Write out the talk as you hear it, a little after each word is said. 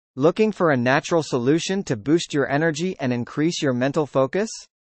Looking for a natural solution to boost your energy and increase your mental focus?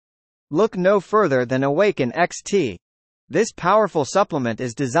 Look no further than Awaken XT. This powerful supplement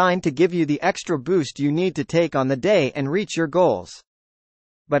is designed to give you the extra boost you need to take on the day and reach your goals.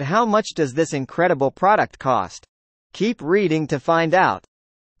 But how much does this incredible product cost? Keep reading to find out.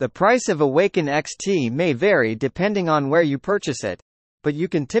 The price of Awaken XT may vary depending on where you purchase it, but you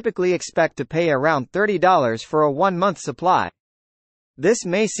can typically expect to pay around $30 for a 1-month supply. This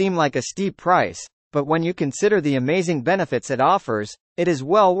may seem like a steep price, but when you consider the amazing benefits it offers, it is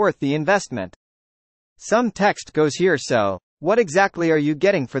well worth the investment. Some text goes here, so what exactly are you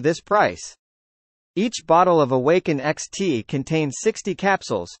getting for this price? Each bottle of Awaken XT contains 60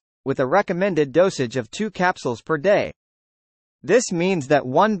 capsules, with a recommended dosage of 2 capsules per day. This means that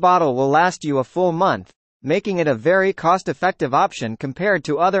one bottle will last you a full month, making it a very cost-effective option compared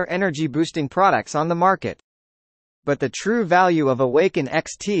to other energy-boosting products on the market. But the true value of Awaken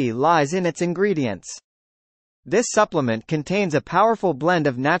XT lies in its ingredients. This supplement contains a powerful blend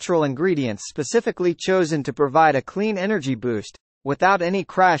of natural ingredients specifically chosen to provide a clean energy boost, without any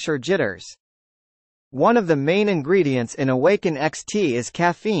crash or jitters. One of the main ingredients in Awaken XT is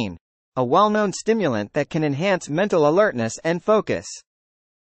caffeine, a well-known stimulant that can enhance mental alertness and focus.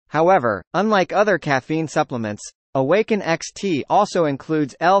 However, unlike other caffeine supplements, Awaken XT also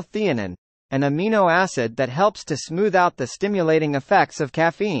includes L-theanine, an amino acid that helps to smooth out the stimulating effects of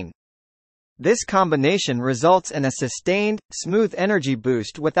caffeine. This combination results in a sustained, smooth energy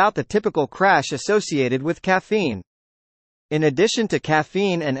boost without the typical crash associated with caffeine. In addition to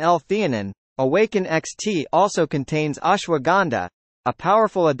caffeine and L-theanine, Awaken XT also contains ashwagandha, a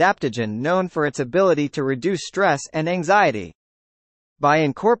powerful adaptogen known for its ability to reduce stress and anxiety. By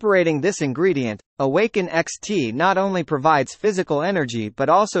incorporating this ingredient, Awaken XT not only provides physical energy but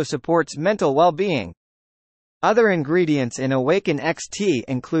also supports mental well-being. Other ingredients in Awaken XT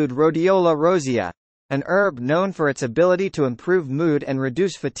include rhodiola rosea, an herb known for its ability to improve mood and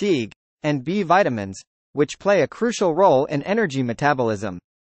reduce fatigue, and B vitamins, which play a crucial role in energy metabolism.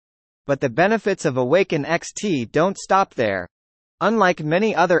 But the benefits of Awaken XT don't stop there. Unlike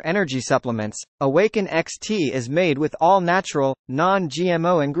many other energy supplements, Awaken XT is made with all natural,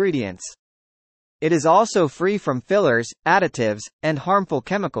 non-GMO ingredients. It is also free from fillers, additives, and harmful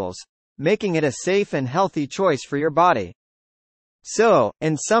chemicals, making it a safe and healthy choice for your body. So,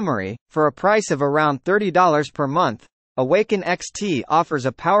 in summary, for a price of around $30 per month, Awaken XT offers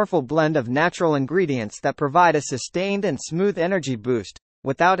a powerful blend of natural ingredients that provide a sustained and smooth energy boost,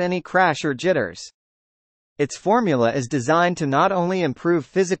 without any crash or jitters. Its formula is designed to not only improve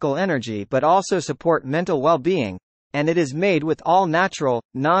physical energy but also support mental well-being, and it is made with all natural,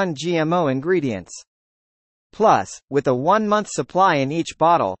 non-GMO ingredients. Plus, with a 1-month supply in each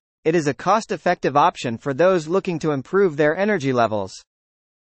bottle, it is a cost-effective option for those looking to improve their energy levels.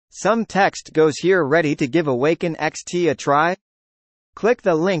 Some text goes here, ready to give Awaken XT a try? Click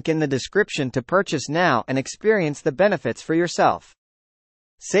the link in the description to purchase now and experience the benefits for yourself.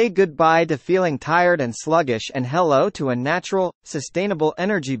 Say goodbye to feeling tired and sluggish and hello to a natural, sustainable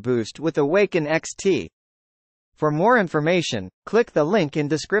energy boost with Awaken XT. For more information, click the link in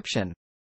description.